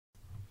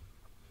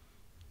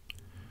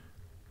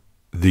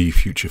The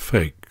future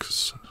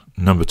fakes.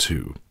 Number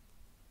 2.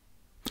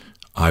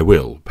 I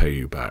will pay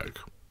you back.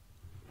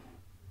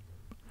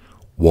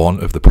 One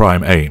of the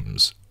prime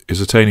aims is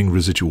attaining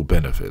residual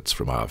benefits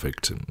from our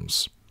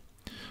victims.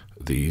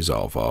 These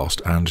are vast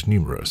and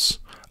numerous,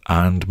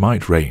 and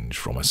might range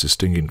from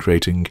assisting in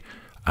creating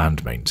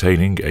and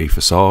maintaining a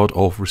facade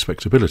of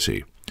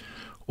respectability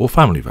or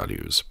family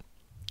values,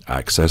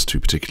 access to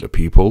particular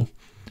people,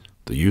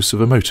 the use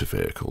of a motor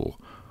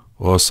vehicle,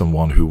 or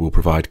someone who will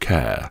provide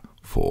care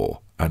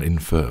for an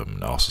infirm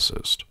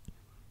narcissist.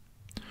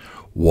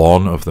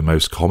 One of the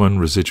most common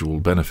residual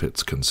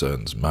benefits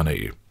concerns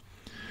money.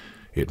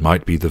 It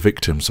might be the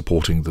victim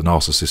supporting the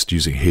narcissist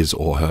using his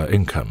or her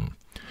income,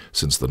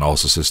 since the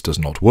narcissist does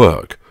not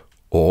work,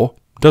 or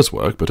does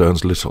work but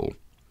earns little.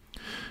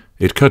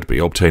 It could be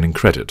obtaining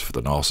credit for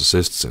the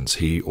narcissist since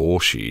he or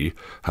she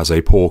has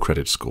a poor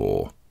credit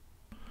score.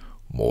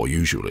 More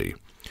usually,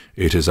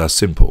 it is as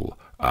simple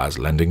as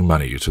lending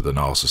money to the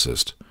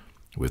narcissist,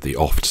 with the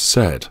oft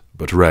said,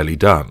 but rarely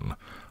done,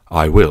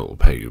 "I will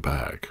pay you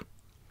back."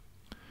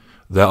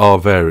 There are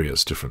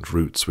various different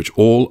routes which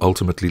all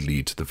ultimately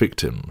lead to the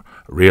victim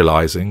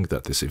realizing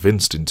that this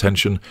evinced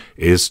intention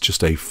is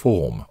just a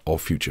form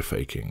of future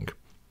faking.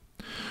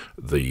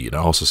 The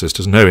narcissist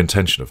has no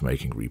intention of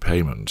making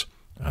repayment,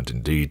 and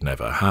indeed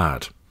never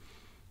had.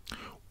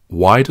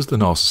 Why does the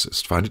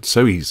narcissist find it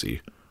so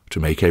easy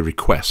to make a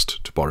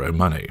request to borrow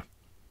money?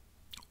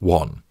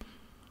 1.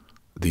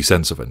 The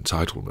sense of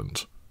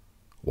entitlement.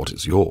 What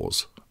is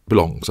yours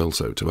belongs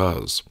also to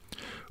us.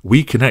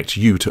 We connect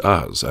you to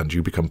us, and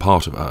you become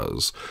part of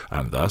us,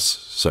 and thus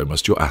so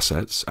must your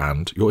assets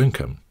and your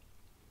income.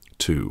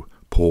 2.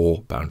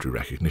 Poor boundary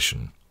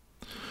recognition.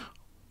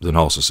 The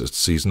narcissist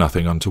sees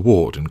nothing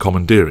untoward in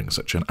commandeering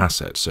such an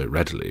asset so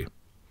readily.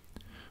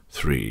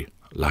 3.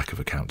 Lack of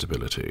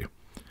accountability.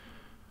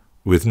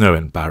 With no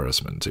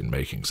embarrassment in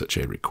making such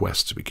a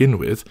request to begin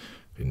with,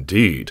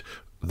 indeed,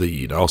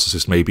 the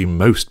narcissist may be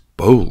most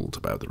bold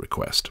about the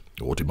request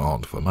or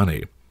demand for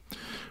money,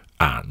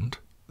 and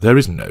there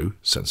is no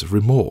sense of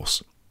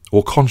remorse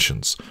or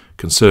conscience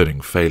concerning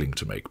failing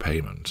to make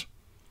payment.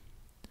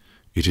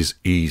 It is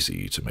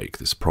easy to make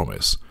this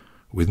promise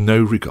with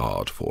no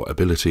regard for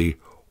ability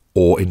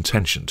or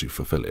intention to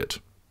fulfill it.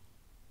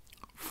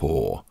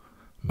 4.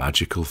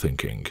 Magical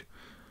thinking.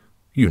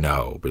 You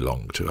now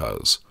belong to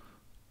us,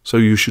 so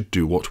you should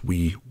do what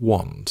we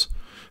want,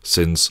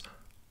 since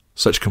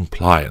such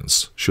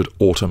compliance should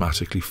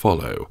automatically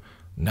follow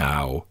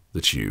now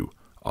that you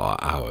are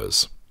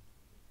ours.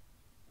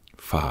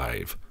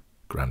 5.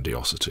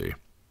 Grandiosity.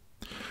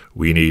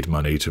 We need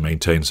money to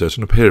maintain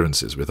certain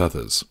appearances with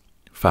others,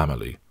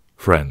 family,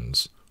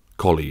 friends,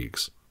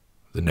 colleagues,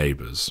 the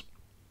neighbours.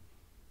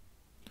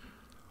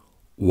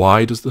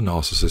 Why does the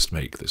narcissist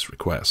make this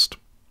request?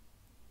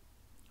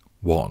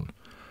 1.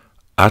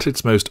 At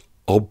its most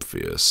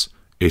obvious,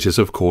 it is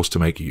of course to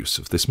make use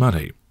of this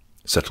money,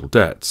 settle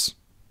debts,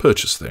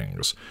 purchase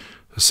things,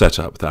 set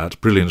up that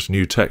brilliant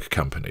new tech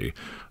company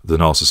the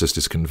narcissist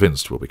is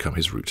convinced will become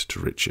his route to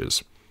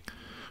riches,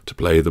 to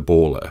play the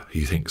baller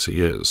he thinks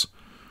he is,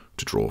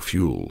 to draw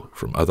fuel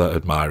from other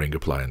admiring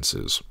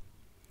appliances,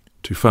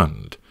 to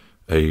fund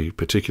a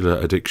particular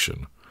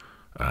addiction,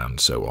 and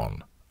so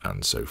on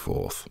and so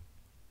forth.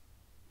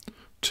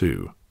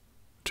 2.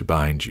 To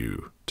bind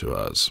you to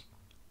us.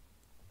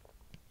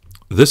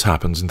 This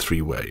happens in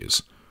 3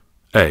 ways.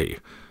 A.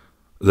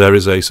 There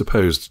is a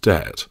supposed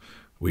debt,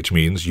 which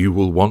means you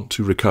will want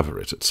to recover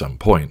it at some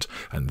point,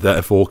 and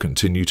therefore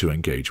continue to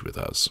engage with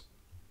us.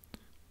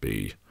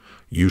 B.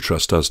 You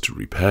trust us to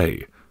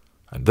repay,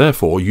 and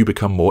therefore you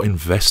become more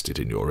invested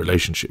in your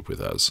relationship with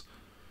us.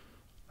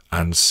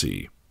 And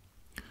C.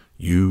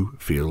 You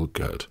feel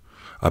good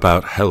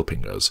about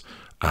helping us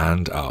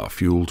and our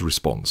fueled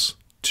response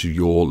to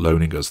your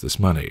loaning us this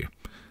money,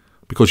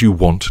 because you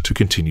want to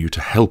continue to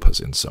help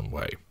us in some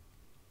way.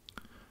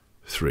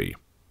 3.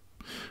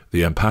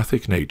 The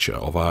empathic nature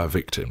of our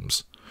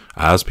victims,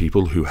 as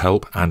people who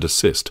help and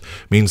assist,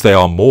 means they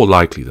are more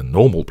likely than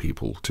normal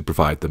people to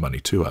provide the money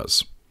to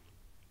us.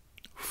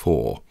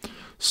 4.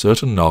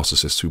 Certain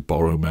narcissists who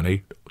borrow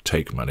money,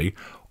 take money,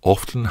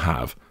 often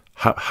have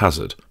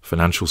haphazard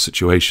financial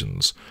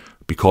situations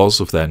because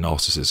of their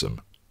narcissism,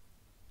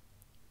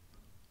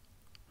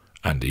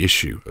 and the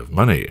issue of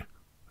money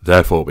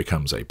therefore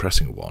becomes a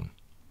pressing one.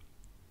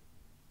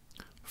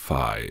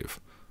 5.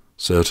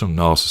 Certain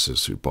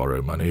narcissists who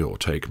borrow money or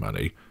take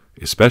money,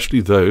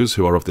 especially those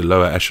who are of the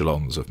lower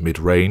echelons of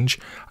mid-range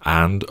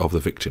and of the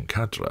victim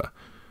cadre,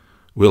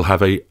 will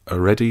have a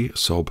ready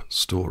sob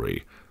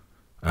story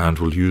and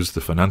will use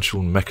the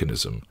financial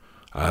mechanism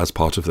as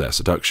part of their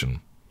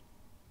seduction.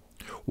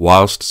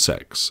 Whilst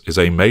sex is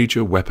a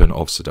major weapon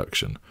of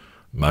seduction,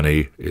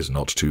 money is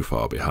not too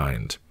far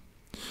behind,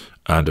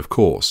 and of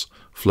course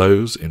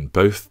flows in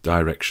both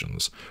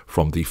directions,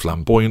 from the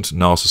flamboyant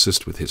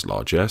narcissist with his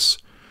largesse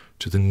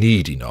to the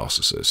needy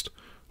narcissist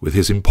with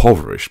his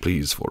impoverished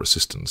pleas for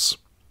assistance.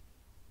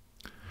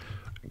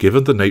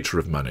 Given the nature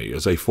of money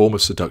as a form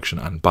of seduction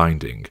and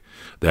binding,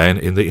 then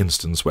in the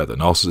instance where the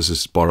narcissist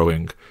is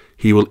borrowing,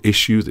 he will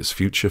issue this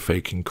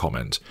future-faking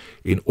comment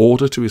in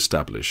order to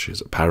establish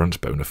his apparent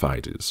bona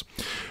fides,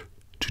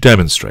 to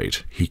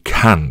demonstrate he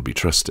can be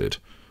trusted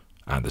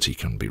and that he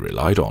can be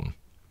relied on.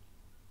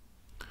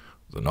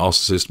 The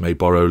narcissist may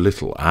borrow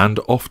little and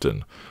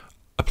often,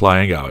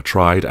 applying our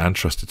tried and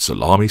trusted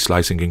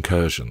salami-slicing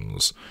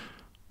incursions,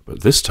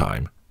 but this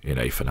time in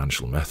a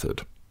financial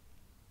method.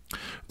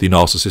 The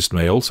narcissist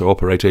may also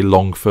operate a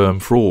long-firm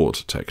fraud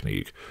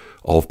technique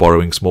of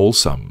borrowing small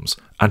sums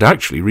and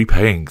actually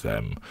repaying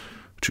them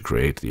to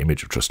create the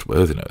image of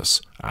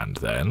trustworthiness, and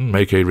then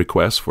make a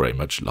request for a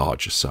much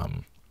larger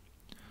sum.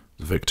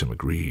 The victim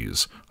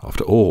agrees.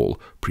 After all,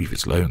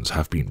 previous loans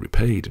have been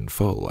repaid in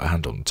full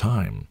and on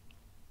time.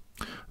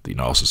 The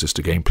narcissist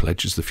again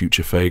pledges the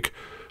future fake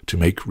to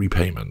make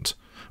repayment,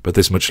 but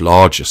this much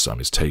larger sum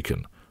is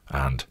taken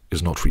and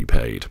is not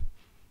repaid.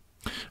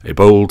 A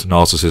bold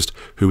narcissist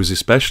who is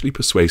especially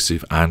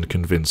persuasive and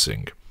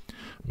convincing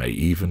may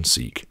even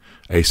seek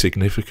a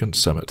significant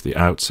sum at the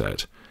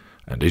outset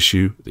and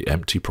issue the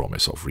empty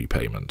promise of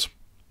repayment.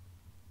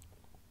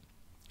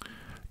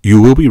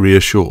 You will be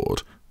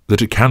reassured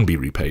that it can be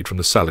repaid from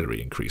the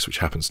salary increase which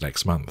happens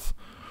next month,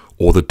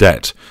 or the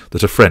debt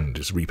that a friend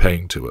is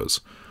repaying to us,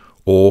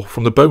 or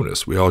from the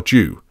bonus we are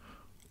due,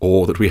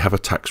 or that we have a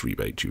tax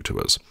rebate due to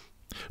us.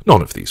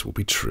 None of these will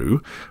be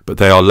true, but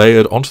they are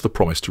layered onto the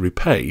promise to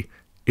repay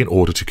in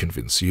order to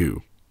convince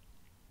you.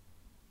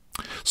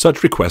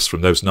 Such requests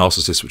from those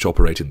narcissists which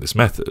operate in this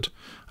method,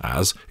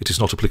 as it is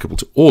not applicable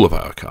to all of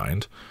our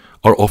kind,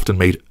 are often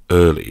made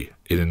early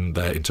in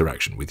their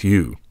interaction with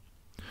you.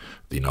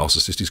 The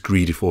narcissist is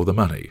greedy for the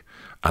money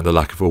and the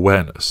lack of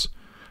awareness,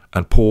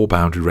 and poor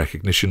boundary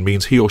recognition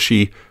means he or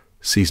she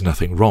sees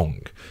nothing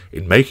wrong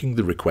in making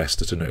the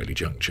request at an early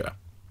juncture.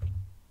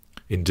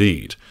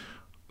 Indeed,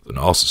 the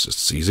narcissist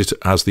sees it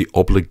as the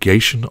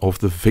obligation of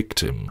the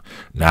victim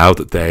now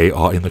that they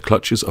are in the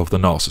clutches of the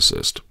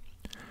narcissist.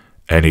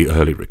 Any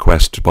early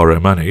request to borrow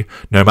money,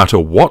 no matter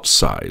what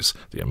size,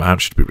 the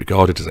amount should be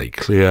regarded as a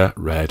clear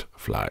red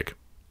flag.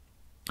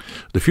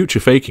 The future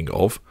faking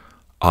of,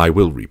 "I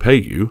will repay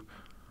you,"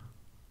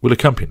 will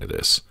accompany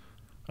this,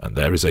 and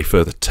there is a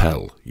further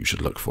tell you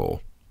should look for.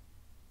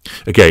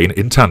 Again,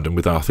 in tandem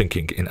with our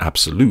thinking in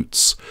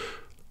absolutes,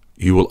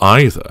 you will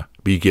either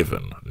be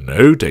given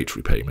no date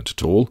repayment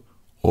at all,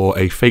 or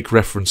a fake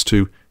reference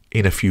to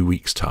 "in a few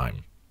weeks'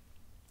 time."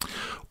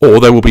 Or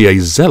there will be a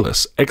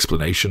zealous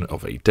explanation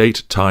of a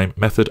date, time,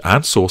 method,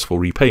 and source for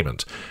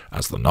repayment,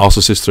 as the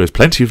narcissist throws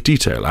plenty of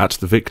detail at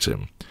the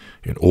victim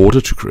in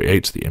order to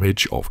create the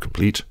image of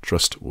complete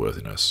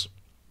trustworthiness.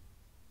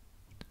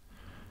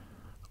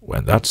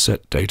 When that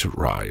set date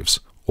arrives,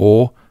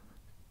 or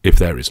if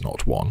there is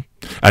not one,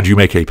 and you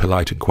make a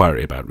polite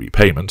inquiry about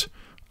repayment,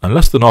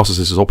 unless the narcissist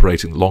is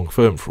operating the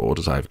long-firm fraud,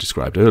 as I have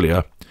described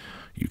earlier,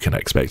 you can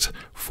expect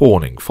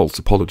fawning false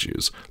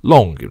apologies,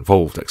 long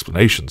involved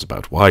explanations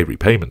about why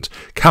repayment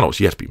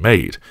cannot yet be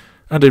made,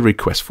 and a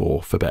request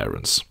for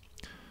forbearance.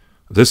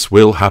 This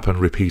will happen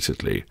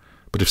repeatedly,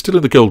 but if still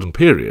in the golden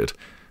period,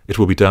 it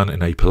will be done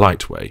in a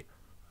polite way,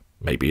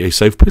 maybe a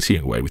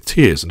self-pitying way with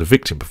tears and a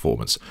victim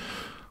performance,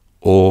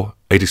 or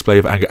a display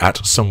of anger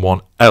at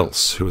someone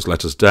else who has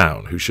let us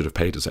down, who should have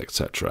paid us,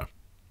 etc.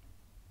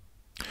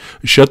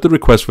 Should the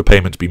request for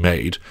payment be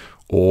made,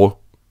 or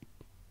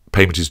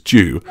payment is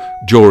due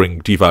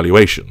during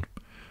devaluation,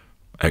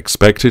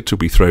 expect it to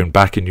be thrown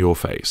back in your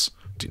face,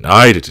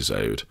 denied it is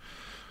owed,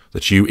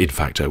 that you in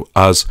fact owe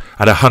us,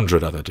 and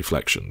 100 other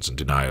deflections and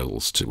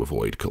denials to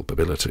avoid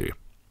culpability.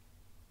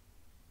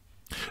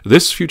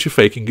 This future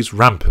faking is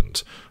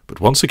rampant, but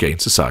once again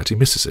society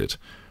misses it.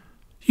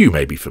 You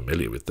may be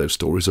familiar with those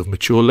stories of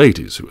mature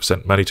ladies who have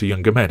sent money to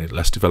younger men in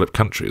less developed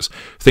countries,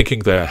 thinking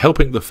they are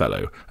helping the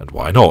fellow, and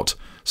why not,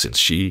 since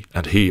she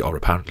and he are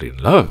apparently in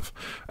love,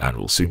 and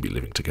will soon be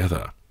living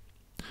together.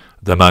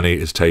 The money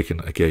is taken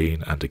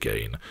again and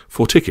again,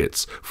 for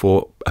tickets,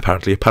 for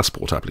apparently a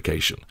passport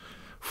application,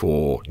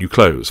 for new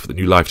clothes, for the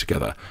new life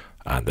together,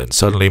 and then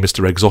suddenly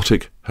Mr.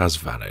 Exotic has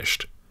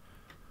vanished.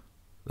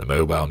 The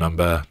mobile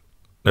number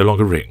no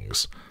longer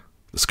rings,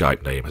 the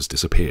Skype name has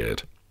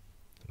disappeared.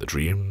 The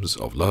dreams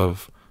of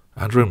love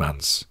and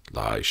romance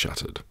lie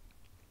shattered.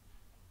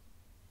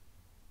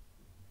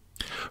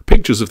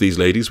 Pictures of these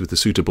ladies with the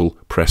suitable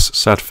press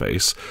sad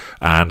face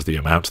and the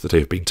amount that they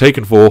have been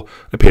taken for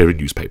appear in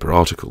newspaper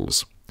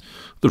articles.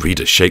 The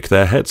readers shake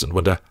their heads and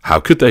wonder how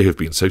could they have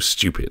been so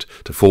stupid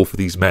to fall for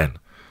these men.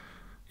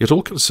 Yet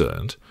all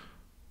concerned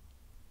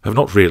have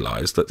not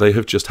realised that they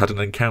have just had an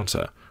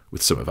encounter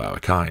with some of our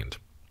kind.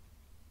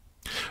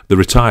 The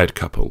retired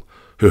couple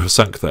who have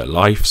sunk their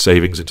life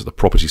savings into the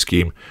property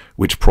scheme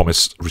which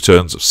promised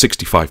returns of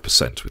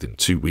 65% within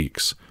 2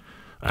 weeks,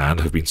 and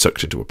have been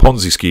sucked into a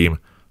Ponzi scheme,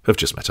 have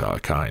just met our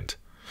kind.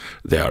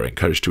 They are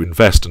encouraged to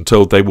invest and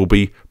told they will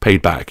be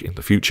paid back in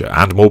the future,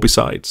 and more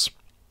besides.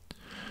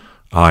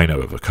 I know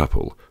of a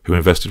couple who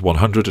invested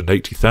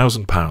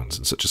 £180,000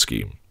 in such a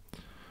scheme.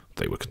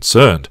 They were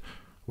concerned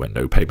when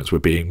no payments were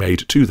being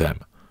made to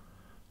them,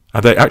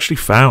 and they actually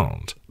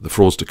found the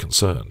fraudster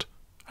concerned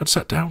and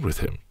sat down with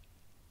him.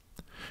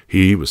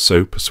 He was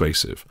so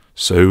persuasive,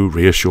 so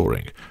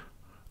reassuring,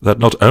 that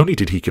not only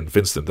did he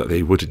convince them that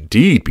they would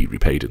indeed be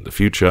repaid in the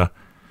future,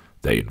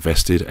 they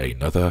invested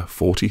another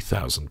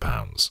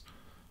 £40,000.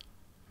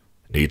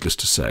 Needless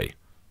to say,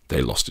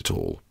 they lost it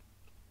all.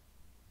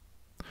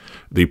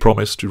 The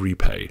promise to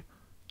repay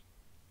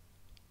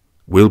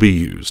will be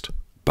used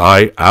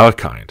by our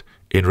kind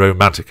in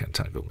romantic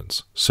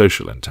entanglements,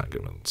 social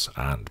entanglements,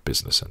 and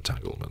business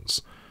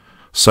entanglements.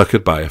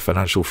 Suckered by a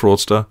financial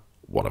fraudster,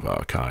 one of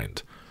our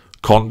kind.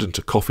 Conned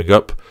into coughing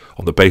up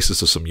on the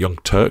basis of some young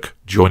Turk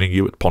joining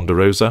you at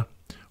Ponderosa,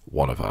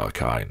 one of our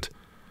kind.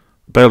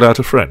 Bailed out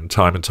a friend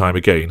time and time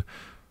again,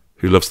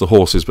 who loves the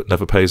horses but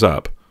never pays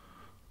up,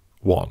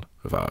 one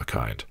of our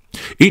kind.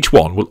 Each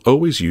one will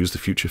always use the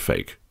future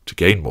fake to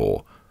gain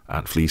more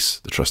and fleece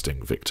the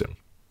trusting victim.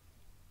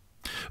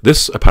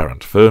 This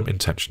apparent firm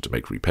intention to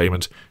make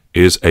repayment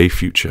is a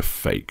future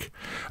fake,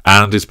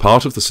 and is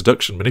part of the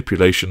seduction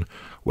manipulation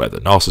where the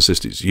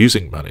narcissist is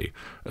using money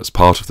as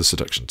part of the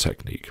seduction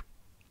technique.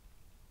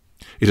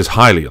 It is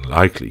highly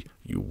unlikely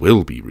you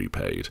will be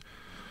repaid,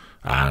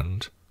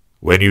 and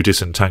when you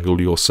disentangle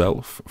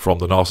yourself from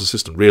the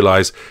narcissist and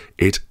realize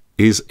it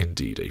is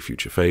indeed a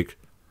future fake,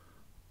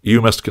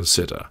 you must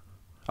consider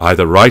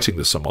either writing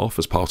the sum off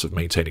as part of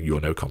maintaining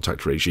your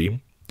no-contact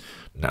regime,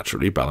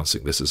 naturally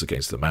balancing this as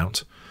against the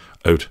amount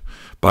owed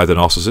by the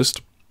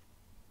narcissist,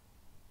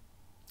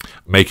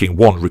 making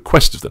one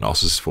request of the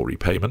narcissist for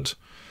repayment,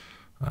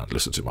 and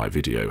listen to my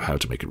video how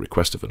to make a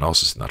request of a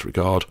narcissist in that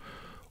regard,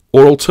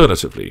 or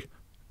alternatively,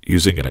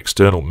 using an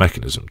external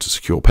mechanism to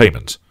secure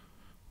payment,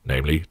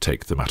 namely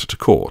take the matter to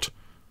court,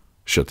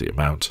 should the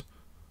amount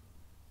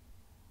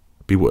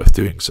be worth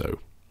doing so.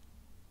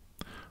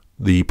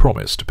 The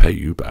promise to pay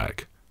you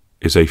back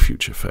is a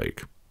future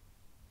fake.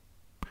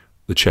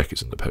 The check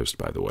is in the post,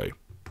 by the way.